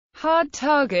Hard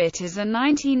Target is a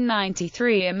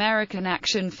 1993 American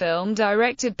action film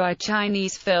directed by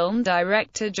Chinese film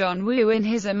director John Woo in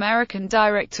his American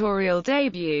directorial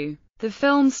debut. The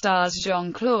film stars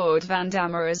Jean-Claude Van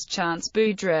Damme as Chance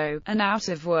Boudreaux, an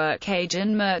out-of-work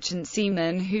Cajun merchant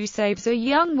seaman who saves a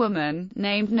young woman,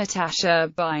 named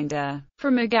Natasha Binder,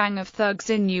 from a gang of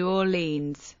thugs in New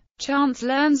Orleans. Chance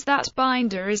learns that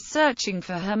Binder is searching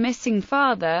for her missing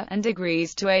father, and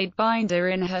agrees to aid Binder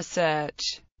in her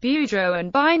search. Boudreaux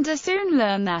and Binder soon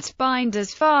learn that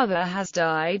Binder's father has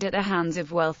died at the hands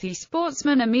of wealthy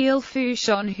sportsman Emile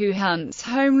Fouchon, who hunts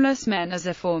homeless men as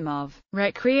a form of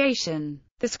recreation.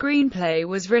 The screenplay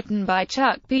was written by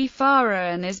Chuck P.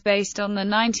 Farah and is based on the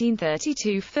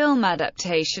 1932 film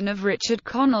adaptation of Richard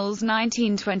Connell's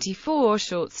 1924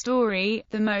 short story,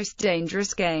 The Most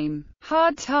Dangerous Game.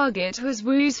 Hard Target was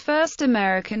Woo's first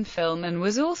American film and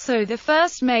was also the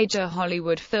first major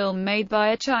Hollywood film made by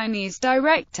a Chinese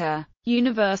director.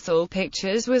 Universal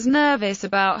Pictures was nervous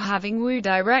about having Woo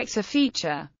direct a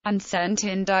feature, and sent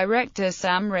in director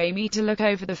Sam Raimi to look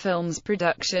over the film's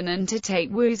production and to take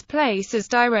Woo's place as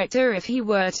director if he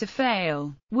were to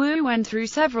fail. Woo went through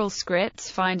several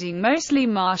scripts, finding mostly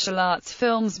martial arts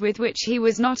films with which he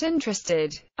was not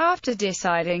interested. After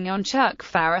deciding on Chuck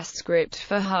Farah's script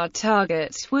for Hard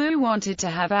Target, Woo wanted to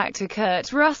have actor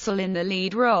Kurt Russell in the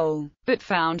lead role, but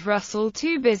found Russell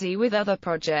too busy with other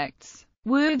projects.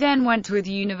 Woo then went with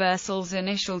Universal's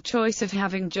initial choice of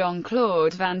having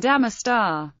Jean-Claude Van Damme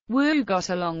star. Woo got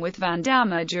along with Van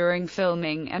Damme during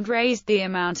filming and raised the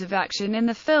amount of action in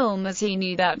the film as he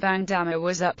knew that Van Damme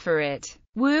was up for it.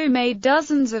 Woo made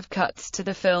dozens of cuts to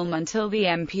the film until the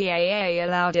MPAA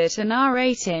allowed it an R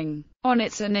rating. On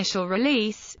its initial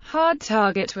release, Hard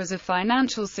Target was a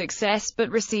financial success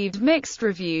but received mixed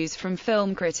reviews from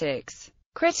film critics.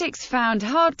 Critics found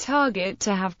Hard Target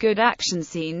to have good action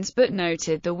scenes but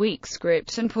noted the weak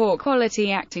script and poor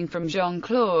quality acting from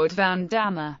Jean-Claude Van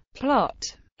Damme.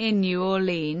 Plot: in New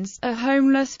Orleans, a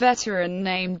homeless veteran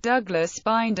named Douglas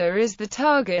Binder is the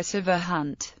target of a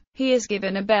hunt. He is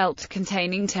given a belt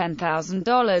containing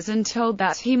 $10,000 and told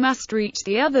that he must reach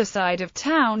the other side of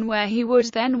town where he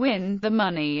would then win the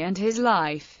money and his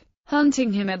life.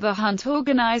 Hunting him are the hunt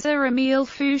organizer Emile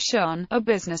Fouchon, a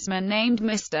businessman named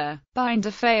Mr.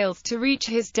 Binder fails to reach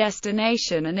his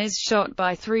destination and is shot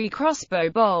by 3 crossbow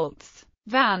bolts.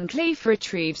 Van Cleef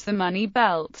retrieves the money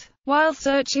belt. While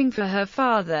searching for her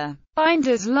father,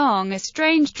 Binder's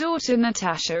long-estranged daughter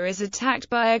Natasha is attacked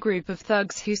by a group of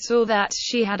thugs who saw that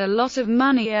she had a lot of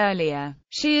money earlier.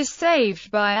 She is saved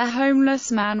by a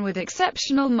homeless man with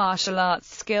exceptional martial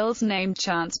arts skills named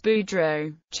Chance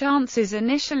Boudreaux. Chance is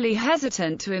initially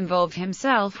hesitant to involve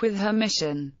himself with her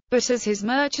mission, but as his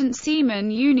merchant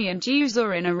seaman union dues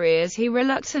are in arrears, he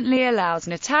reluctantly allows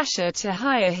Natasha to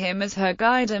hire him as her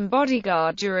guide and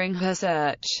bodyguard during her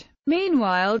search.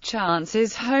 Meanwhile,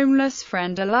 Chance's homeless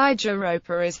friend Elijah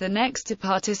Roper is the next to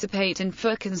participate in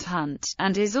Fouchon's hunt,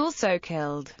 and is also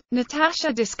killed.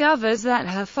 Natasha discovers that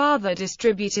her father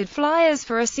distributed flyers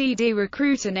for a CD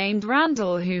recruiter named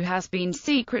Randall who has been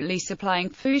secretly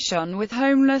supplying Fouchon with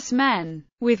homeless men,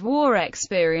 with war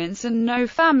experience and no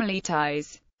family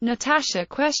ties. Natasha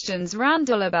questions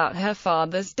Randall about her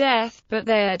father's death, but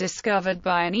they are discovered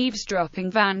by an eavesdropping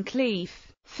Van Cleef.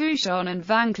 Fouchon and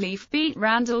Van Cleef beat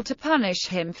Randall to punish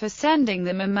him for sending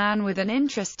them a man with an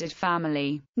interested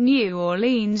family. New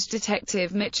Orleans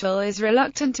detective Mitchell is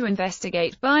reluctant to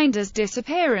investigate Binder's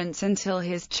disappearance until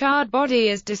his charred body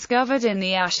is discovered in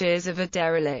the ashes of a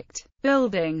derelict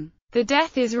building. The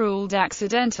death is ruled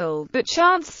accidental, but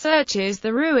Chance searches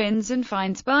the ruins and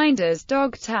finds Binder's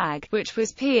dog tag, which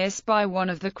was pierced by one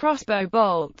of the crossbow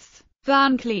bolts.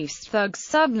 Van Cleef's thugs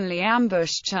suddenly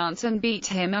ambush Chance and beat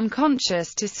him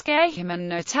unconscious to scare him and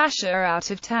Natasha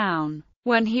out of town.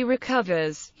 When he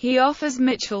recovers, he offers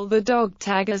Mitchell the dog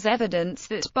tag as evidence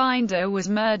that Binder was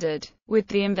murdered. With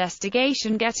the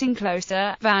investigation getting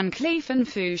closer, Van Cleef and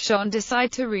Fouchon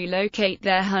decide to relocate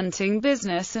their hunting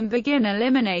business and begin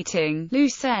eliminating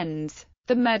loose ends.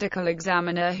 The medical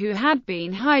examiner who had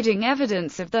been hiding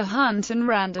evidence of the hunt and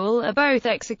Randall are both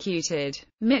executed.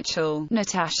 Mitchell,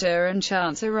 Natasha and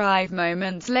Chance arrive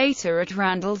moments later at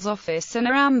Randall's office and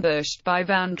are ambushed by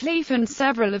Van Cleef and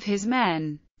several of his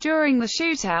men. During the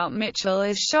shootout, Mitchell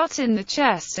is shot in the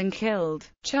chest and killed.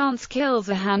 Chance kills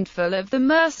a handful of the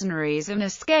mercenaries and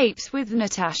escapes with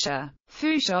Natasha.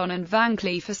 Fouchon and Van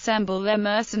Cleef assemble their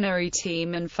mercenary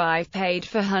team and 5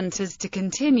 paid-for hunters to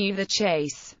continue the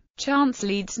chase. Chance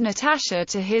leads Natasha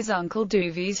to his uncle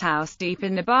Duvey's house deep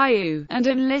in the bayou, and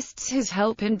enlists his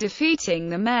help in defeating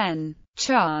the men.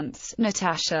 Chance,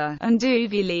 Natasha, and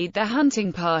Duvey lead the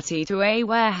hunting party to a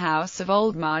warehouse of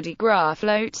old Mardi Gras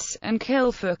floats, and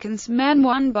kill Fucken's men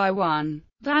one by one.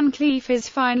 Van Cleef is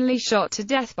finally shot to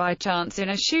death by Chance in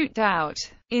a shootout.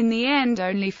 In the end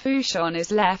only Fuchon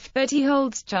is left, but he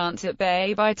holds Chance at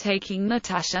bay by taking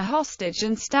Natasha hostage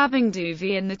and stabbing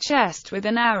Duvey in the chest with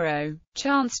an arrow.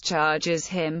 Chance charges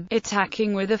him,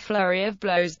 attacking with a flurry of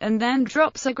blows, and then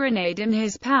drops a grenade in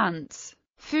his pants.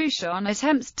 Fuchon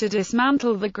attempts to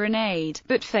dismantle the grenade,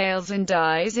 but fails and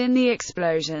dies in the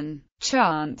explosion.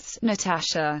 Chance,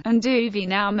 Natasha, and Duvey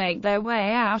now make their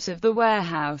way out of the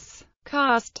warehouse.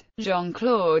 Cast: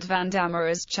 Jean-Claude Van Damme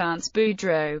as Chance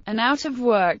Boudreaux, an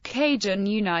out-of-work Cajun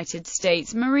United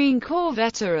States Marine Corps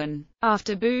veteran.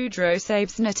 After Boudreaux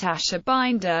saves Natasha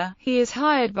Binder, he is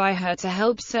hired by her to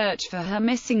help search for her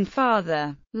missing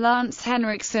father. Lance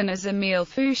Henriksen as Emile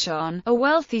Fuchon, a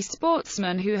wealthy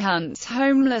sportsman who hunts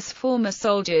homeless former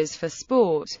soldiers for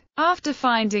sport. After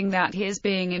finding that he is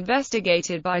being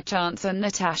investigated by Chance and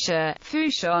Natasha,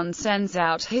 Fuchon sends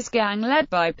out his gang led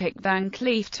by Pick Van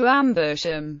Cleef to ambush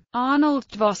him. Arnold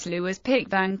Vosloo as Pick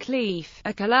Van Cleef,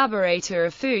 a collaborator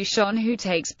of Fuchon who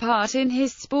takes part in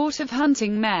his sport of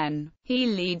hunting men. He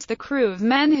leads the crew of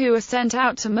men who are sent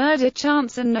out to murder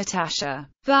Chance and Natasha.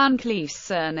 Van Cleef's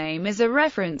surname is a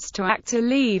reference to actor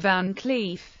Lee Van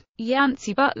Cleef.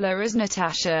 Yancey Butler as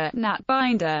Natasha, Nat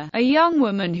Binder, a young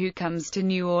woman who comes to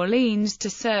New Orleans to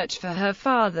search for her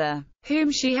father,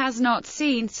 whom she has not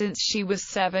seen since she was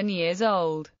 7 years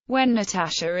old. When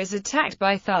Natasha is attacked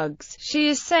by thugs, she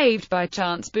is saved by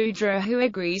Chance Boudreaux, who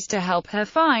agrees to help her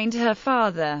find her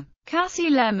father. Cassie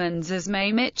Lemons as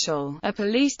Mae Mitchell, a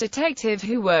police detective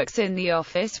who works in the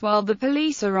office while the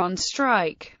police are on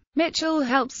strike. Mitchell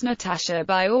helps Natasha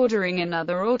by ordering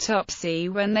another autopsy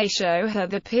when they show her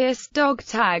the pierced dog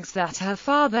tags that her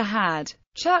father had.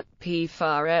 Chuck P.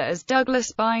 Farrer as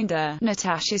Douglas Binder,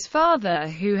 Natasha's father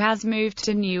who has moved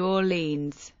to New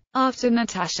Orleans. After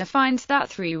Natasha finds that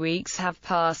 3 weeks have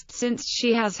passed since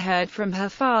she has heard from her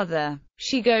father,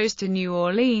 she goes to New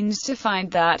Orleans to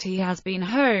find that he has been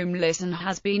homeless and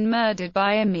has been murdered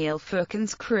by Emile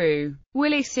Fucken's crew.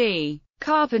 Willie C.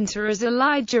 Carpenter as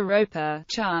Elijah Roper,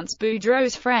 Chance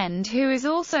Boudreaux's friend who is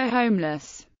also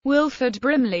homeless. Wilford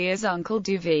Brimley as Uncle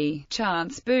Duvey,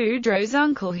 Chance Boudreaux's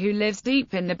uncle who lives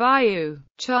deep in the bayou.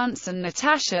 Chance and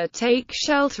Natasha take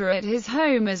shelter at his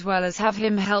home as well as have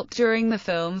him help during the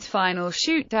film's final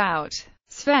shootout.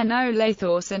 Sven Ole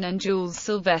Thorsen and Jules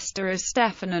Sylvester as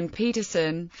Stefan and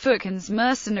Peterson, Fucken's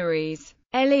mercenaries.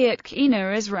 Elliot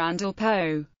Keener as Randall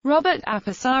Poe. Robert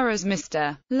Apasar as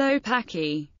Mr.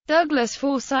 Lopaki. Douglas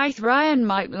Forsyth Ryan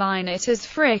Mike Lynott as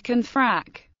Frick and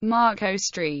Frack. Marco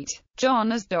Street,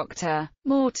 John as Dr.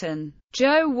 Morton.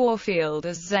 Joe Warfield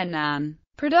as Zenan.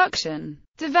 Production.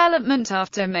 Development.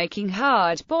 After making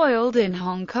Hard Boiled in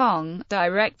Hong Kong,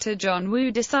 director John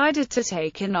Woo decided to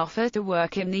take an offer to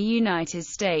work in the United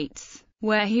States,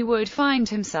 where he would find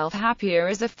himself happier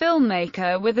as a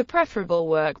filmmaker with a preferable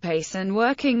work pace and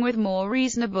working with more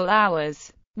reasonable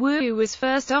hours. Woo was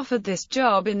first offered this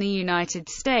job in the United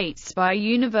States by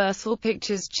Universal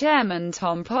Pictures chairman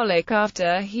Tom Pollock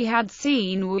after he had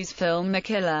seen Woo's film The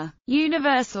Killer.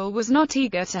 Universal was not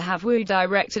eager to have Woo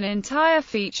direct an entire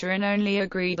feature and only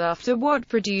agreed after what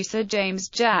producer James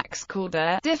Jacks called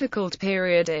a difficult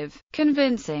period of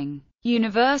convincing.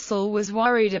 Universal was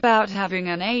worried about having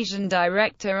an Asian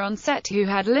director on set who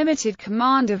had limited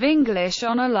command of English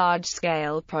on a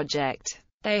large-scale project.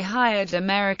 They hired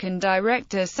American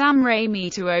director Sam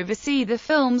Raimi to oversee the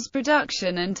film's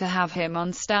production and to have him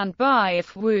on standby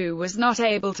if Woo was not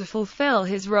able to fulfill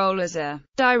his role as a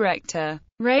director.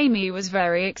 Raimi was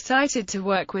very excited to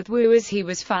work with Woo as he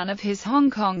was a fan of his Hong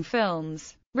Kong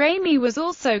films. Raimi was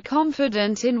also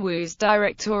confident in Woo's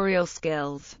directorial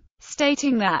skills,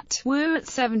 stating that Woo at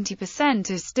 70%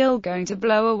 is still going to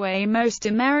blow away most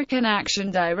American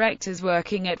action directors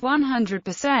working at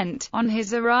 100%. On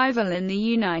his arrival in the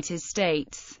United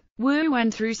States, Woo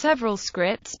went through several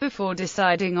scripts before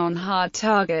deciding on Hard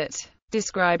Target.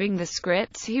 Describing the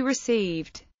scripts he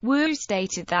received, Woo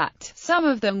stated that some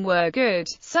of them were good,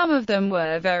 some of them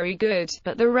were very good,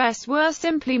 but the rest were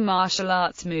simply martial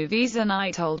arts movies, and I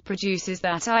told producers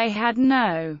that I had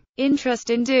no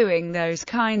interest in doing those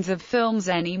kinds of films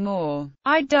anymore.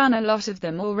 I'd done a lot of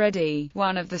them already.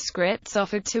 One of the scripts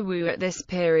offered to Woo at this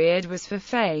period was for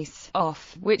Face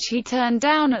Off, which he turned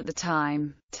down at the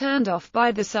time, turned off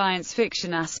by the science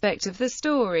fiction aspect of the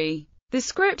story. The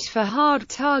script for Hard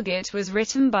Target was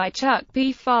written by Chuck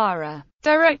P. Farrer.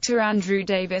 Director Andrew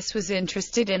Davis was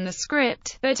interested in the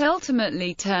script, but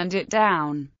ultimately turned it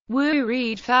down. Wu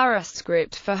read Farah's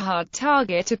script for Hard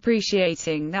Target,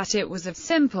 appreciating that it was a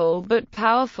simple but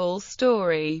powerful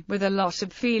story, with a lot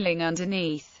of feeling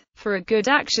underneath. For a good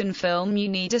action film you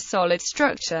need a solid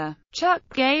structure. Chuck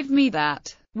gave me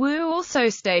that. Wu also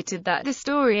stated that the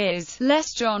story is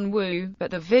less John Woo,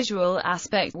 but the visual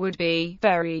aspect would be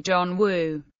very John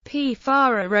Woo.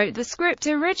 Farah wrote the script,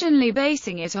 originally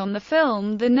basing it on the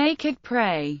film The Naked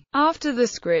Prey. After the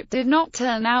script did not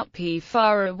turn out,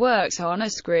 Farah worked on a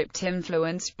script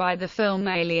influenced by the film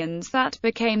Aliens that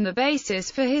became the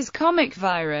basis for his comic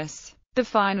Virus. The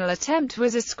final attempt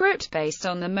was a script based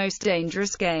on The Most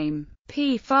Dangerous Game.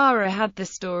 Farah had the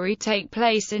story take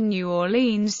place in New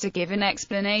Orleans to give an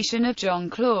explanation of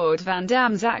Jean-Claude Van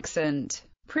Damme's accent.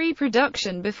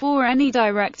 Pre-production before any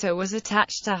director was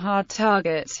attached to Hard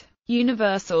Target.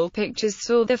 Universal Pictures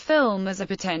saw the film as a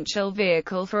potential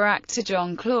vehicle for actor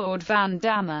Jean-Claude Van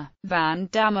Damme. Van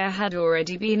Damme had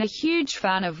already been a huge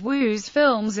fan of Wu's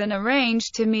films and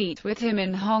arranged to meet with him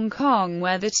in Hong Kong,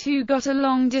 where the two got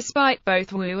along despite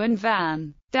both Wu and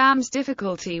Van Damme's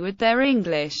difficulty with their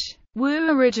English. Wu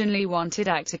originally wanted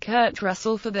actor Kurt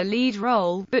Russell for the lead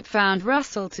role, but found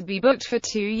Russell to be booked for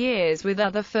 2 years with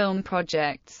other film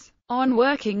projects. On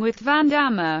working with Van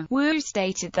Damme, Wu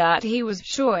stated that he was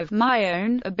sure of my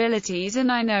own abilities and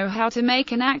I know how to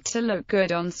make an actor look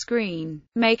good on screen,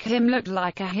 make him look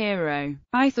like a hero.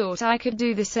 I thought I could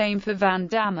do the same for Van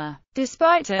Damme.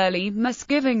 Despite early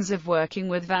misgivings of working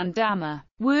with Van Damme,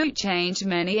 Wu changed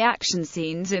many action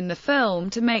scenes in the film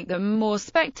to make them more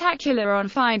spectacular on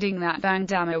finding that Van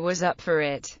Damme was up for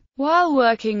it. While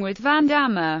working with Van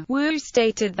Damme, Wu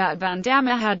stated that Van Damme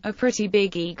had a pretty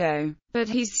big ego, but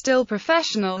he's still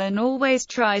professional and always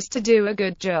tries to do a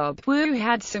good job. Wu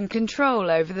had some control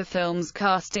over the film's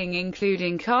casting,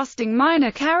 including casting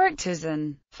minor characters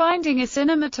and finding a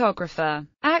cinematographer.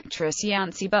 Actress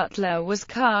Yancy Butler was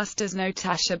cast as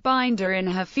Natasha Binder in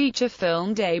her feature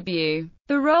film debut.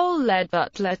 The role led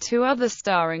Butler to other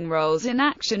starring roles in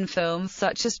action films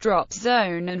such as Drop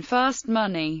Zone and Fast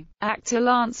Money. Actor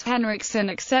Lance Henriksen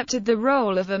accepted the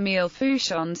role of Emile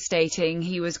Fouchon, stating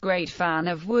he was a great fan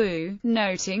of Wu,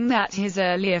 noting that his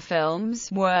earlier films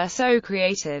were so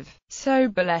creative, so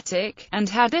balletic, and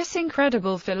had this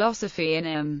incredible philosophy in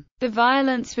him. The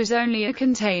violence was only a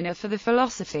container for the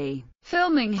philosophy.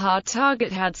 Filming Hard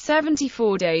Target had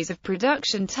 74 days of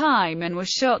production time and was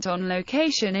shot on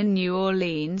location in New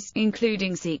Orleans,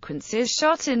 including sequences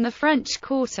shot in the French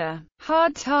Quarter.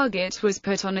 Hard Target was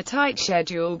put on a tight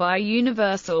schedule by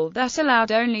Universal that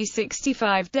allowed only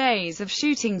 65 days of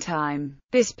shooting time.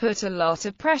 This put a lot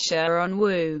of pressure on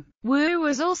Wu. Wu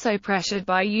was also pressured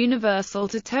by Universal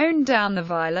to tone down the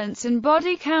violence and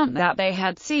body count that they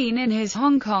had seen in his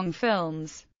Hong Kong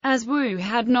films. As Wu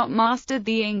had not mastered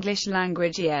the English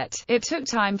language yet, it took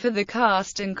time for the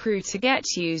cast and crew to get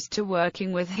used to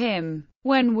working with him.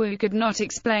 When Wu could not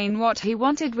explain what he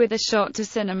wanted with a shot to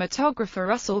cinematographer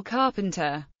Russell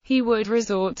Carpenter, he would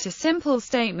resort to simple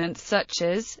statements such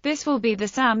as, "This will be the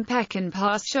Sam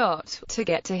Peckinpah shot," to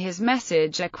get to his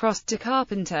message across to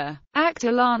Carpenter.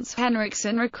 Actor Lance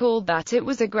Henriksen recalled that it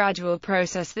was a gradual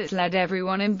process that led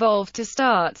everyone involved to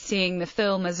start seeing the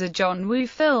film as a John Woo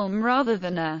film rather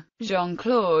than a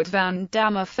Jean-Claude Van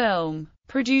Damme film.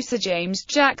 Producer James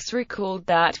Jacks recalled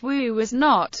that Wu was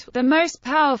not the most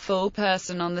powerful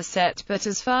person on the set, but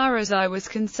as far as I was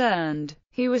concerned,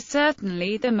 he was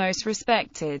certainly the most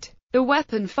respected. The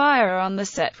weapon fire on the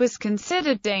set was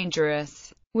considered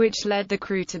dangerous, which led the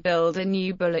crew to build a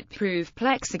new bulletproof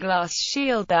plexiglass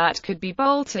shield that could be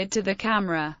bolted to the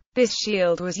camera. This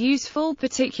shield was useful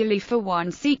particularly for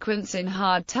one sequence in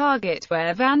Hard Target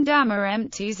where Van Damme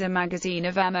empties a magazine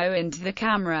of ammo into the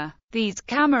camera. These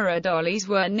camera dollies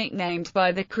were nicknamed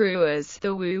by the crew as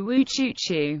the Woo Woo Choo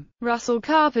Choo. Russell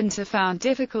Carpenter found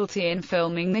difficulty in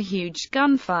filming the huge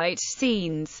gunfight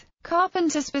scenes.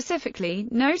 Carpenter specifically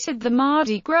noted the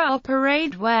Mardi Gras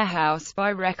parade warehouse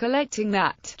by recollecting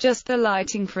that just the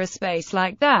lighting for a space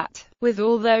like that, with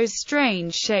all those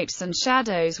strange shapes and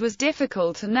shadows, was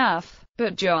difficult enough.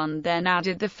 But John then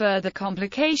added the further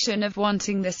complication of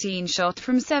wanting the scene shot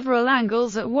from several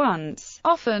angles at once,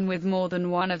 often with more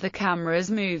than one of the cameras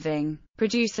moving.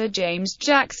 Producer James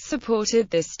Jacks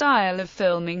supported this style of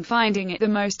filming, finding it the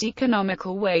most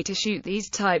economical way to shoot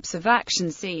these types of action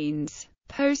scenes.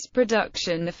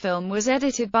 Post-production, the film was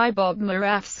edited by Bob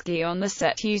Murawski on the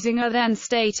set using a then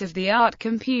state-of-the-art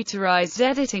computerized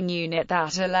editing unit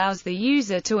that allows the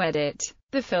user to edit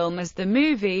the film as the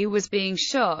movie was being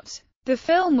shot. The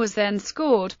film was then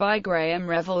scored by Graham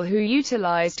Revell, who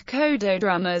utilized Kodo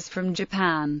drummers from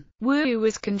Japan. Woo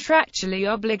was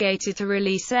contractually obligated to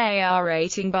release a R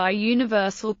rating by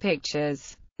Universal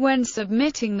Pictures when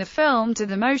submitting the film to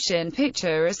the Motion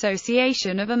Picture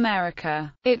Association of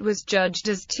America. It was judged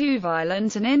as too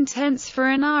violent and intense for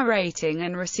an R rating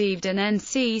and received an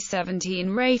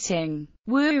NC-17 rating.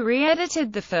 Woo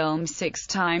re-edited the film 6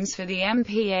 times for the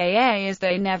MPAA, as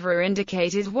they never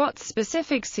indicated what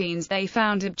specific scenes they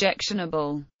found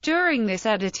objectionable. During this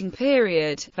editing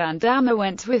period, Van Damme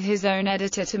went with his own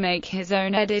editor to make his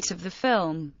own edit of the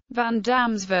film. Van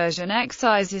Damme's version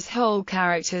excises whole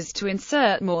characters to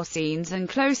insert more scenes and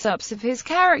close-ups of his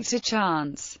character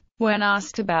Chance. When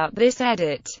asked about this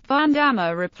edit, Van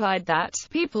Damme replied that,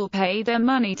 "People pay their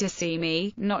money to see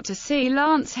me, not to see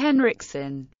Lance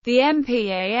Henriksen." The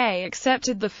MPAA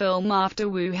accepted the film after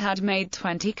Woo had made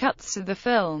 20 cuts to the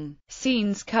film.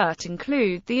 Scenes cut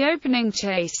include the opening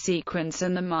chase sequence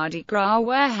and the Mardi Gras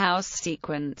warehouse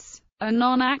sequence. A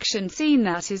non-action scene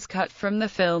that is cut from the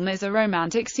film is a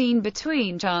romantic scene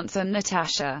between Chance and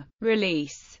Natasha.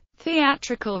 Release.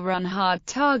 Theatrical run Hard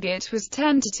Target was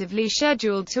tentatively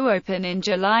scheduled to open in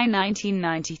July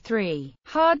 1993.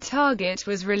 Hard Target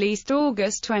was released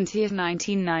August 20,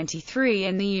 1993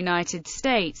 in the United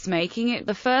States, making it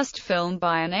the first film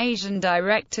by an Asian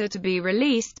director to be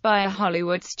released by a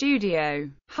Hollywood studio.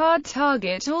 Hard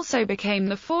Target also became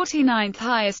the 49th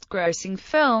highest-grossing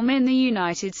film in the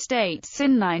United States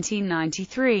in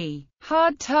 1993.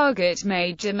 Hard Target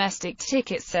made domestic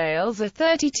ticket sales of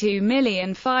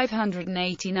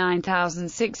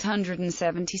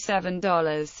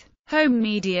 $32,589,677. Home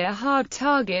media. Hard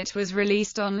Target was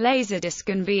released on Laserdisc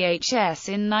and VHS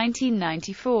in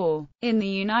 1994. In the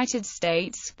United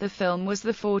States, the film was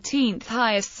the 14th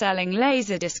highest-selling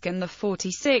Laserdisc and the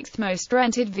 46th most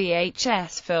rented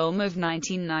VHS film of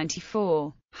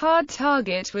 1994. Hard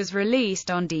Target was released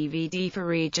on DVD for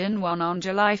Region 1 on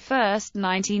July 1,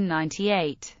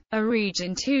 1998. A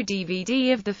Region 2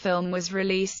 DVD of the film was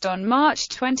released on March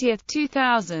 20,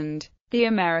 2000. The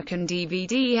American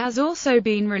DVD has also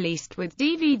been released with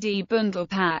DVD bundle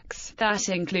packs that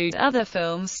include other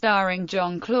films starring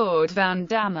Jean-Claude Van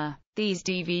Damme. These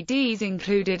DVDs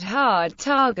included Hard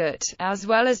Target, as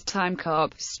well as Time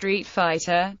Cop, Street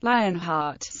Fighter,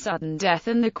 Lionheart, Sudden Death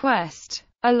and The Quest.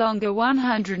 A longer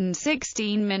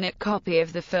 116-minute copy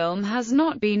of the film has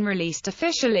not been released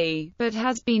officially, but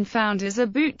has been found as a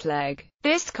bootleg.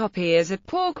 This copy is a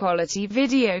poor-quality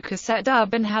videocassette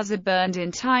dub and has a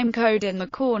burned-in time code in the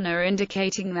corner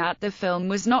indicating that the film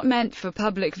was not meant for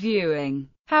public viewing.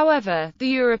 However, the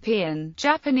European,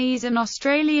 Japanese and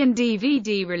Australian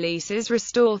DVD releases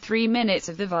restore 3 minutes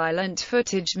of the violent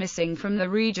footage missing from the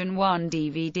Region 1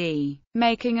 DVD,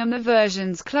 making them the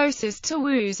versions closest to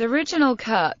Woo's original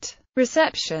cut.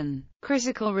 Reception.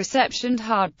 Critical reception.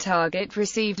 Hard Target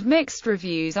received mixed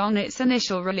reviews on its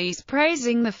initial release,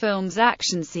 praising the film's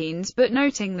action scenes but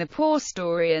noting the poor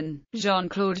story and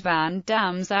Jean-Claude Van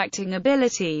Damme's acting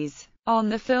abilities. On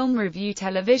the film review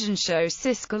television show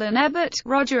Siskel and Ebert,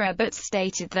 Roger Ebert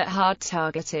stated that Hard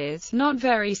Target is not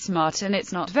very smart and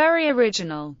it's not very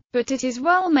original, but it is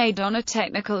well made on a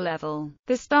technical level.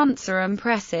 The stunts are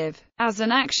impressive. As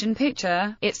an action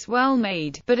picture, it's well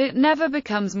made, but it never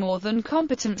becomes more than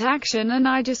competent action and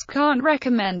I just can't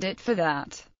recommend it for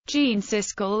that. Gene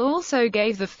Siskel also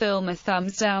gave the film a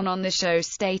thumbs down on the show,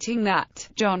 stating that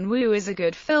John Woo is a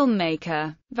good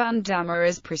filmmaker. Van Damme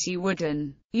is pretty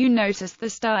wooden. You notice the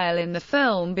style in the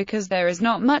film because there is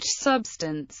not much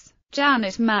substance.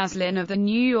 Janet Maslin of the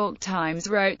New York Times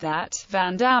wrote that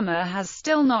Van Damme has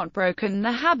still not broken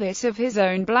the habit of his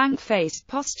own blank-faced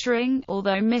posturing,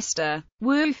 although Mr.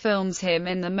 Woo films him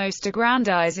in the most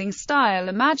aggrandizing style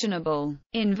imaginable.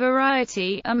 In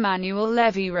Variety, Emmanuel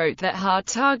Levy wrote that Hard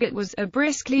Target was a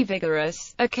briskly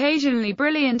vigorous, occasionally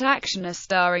brilliant actioner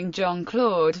starring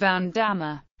Jean-Claude Van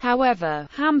Damme. However,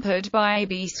 hampered by a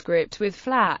B-script with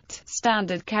flat,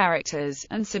 standard characters,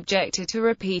 and subjected to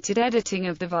repeated editing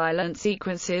of the violent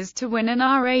sequences to win an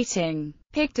R rating.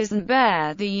 Pick doesn't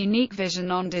bear the unique vision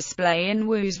on display in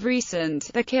Woo's recent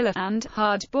The Killer and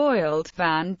Hard-Boiled.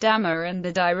 Van Damme and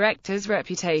the director's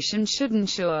reputation should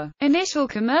ensure initial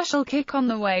commercial kick on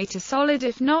the way to solid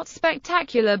if not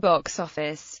spectacular box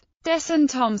office. Desson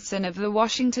Thompson of The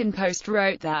Washington Post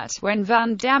wrote that when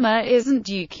Van Damme isn't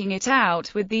duking it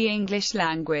out with the English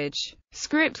language,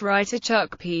 scriptwriter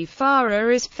Chuck P.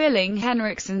 Farrer is filling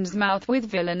Henriksen's mouth with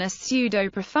villainous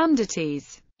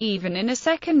pseudo-profundities. Even in a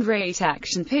second-rate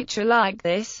action picture like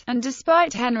this, and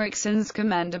despite Henriksen's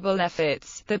commendable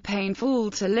efforts, the painful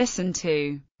to listen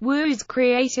to. Woo's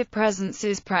creative presence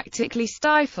is practically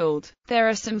stifled. There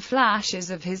are some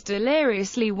flashes of his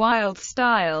deliriously wild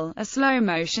style, a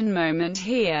slow-motion moment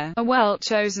here, a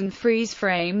well-chosen freeze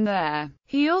frame there.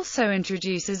 He also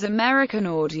introduces American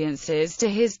audiences to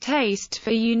his taste for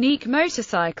unique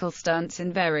motorcycle stunts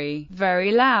and very,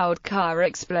 very loud car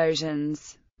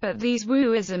explosions. But these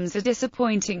Wooisms are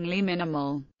disappointingly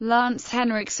minimal. Lance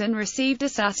Henriksen received a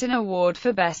Saturn Award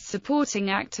for Best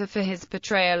Supporting Actor for his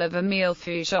portrayal of Emile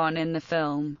Fouchon in the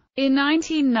film. In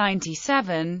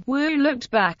 1997, Woo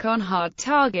looked back on Hard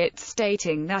Target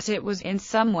stating that it was, in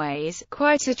some ways,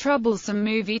 quite a troublesome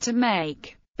movie to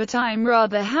make. But I'm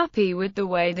rather happy with the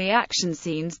way the action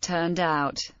scenes turned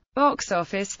out. Box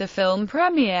office. The film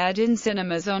premiered in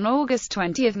cinemas on August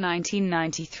 20,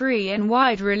 1993 and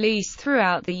wide release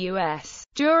throughout the U.S.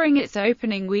 During its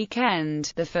opening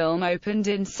weekend, the film opened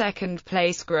in second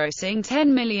place, grossing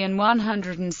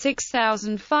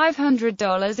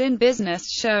 $10,106,500 in business,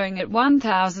 showing at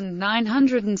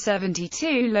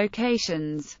 1,972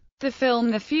 locations. The film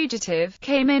The Fugitive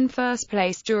came in first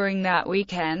place during that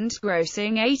weekend,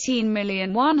 grossing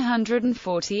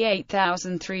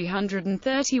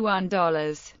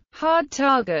 $18,148,331. Hard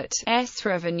Target's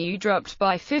revenue dropped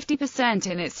by 50%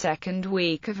 in its second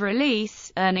week of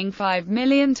release, earning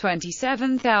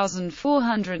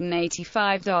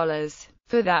 $5,027,485.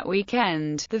 For that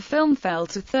weekend, the film fell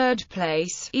to third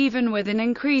place, even with an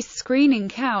increased screening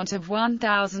count of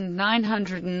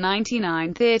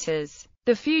 1,999 theaters.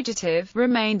 The Fugitive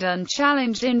remained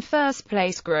unchallenged in first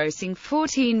place, grossing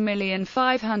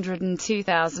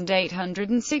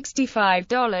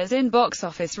 $14,502,865 in box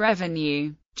office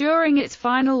revenue. During its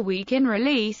final week in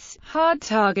release, Hard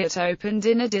Target opened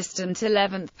in a distant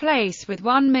 11th place with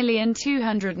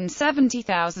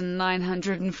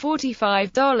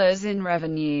 $1,270,945 in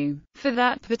revenue. For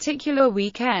that particular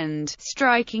weekend,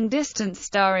 Striking Distance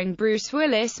starring Bruce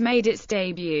Willis made its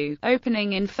debut,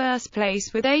 opening in first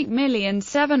place with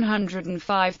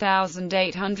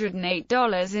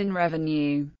 $8,705,808 in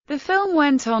revenue. The film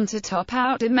went on to top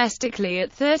out domestically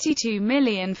at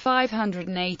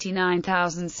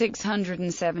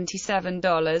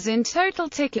 $32,589,677 in total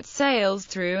ticket sales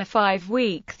through a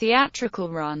 5-week theatrical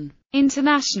run.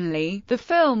 Internationally, the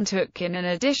film took in an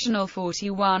additional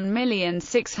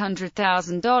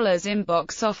 $41,600,000 in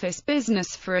box office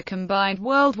business for a combined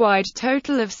worldwide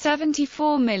total of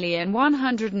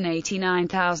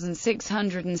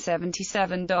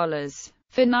 $74,189,677.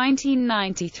 For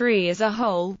 1993 as a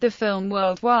whole, the film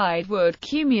worldwide would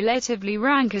cumulatively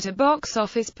rank at a box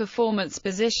office performance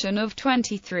position of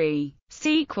 23.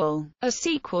 Sequel. A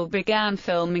sequel began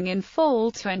filming in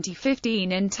fall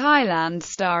 2015 in Thailand,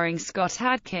 starring Scott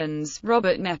Adkins,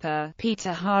 Robert Knepper,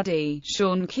 Peter Hardy,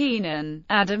 Sean Keenan,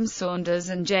 Adam Saunders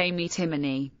and Jamie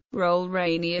Timoney. Roll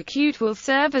Rainier Cute will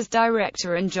serve as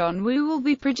director and John Woo will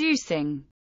be producing.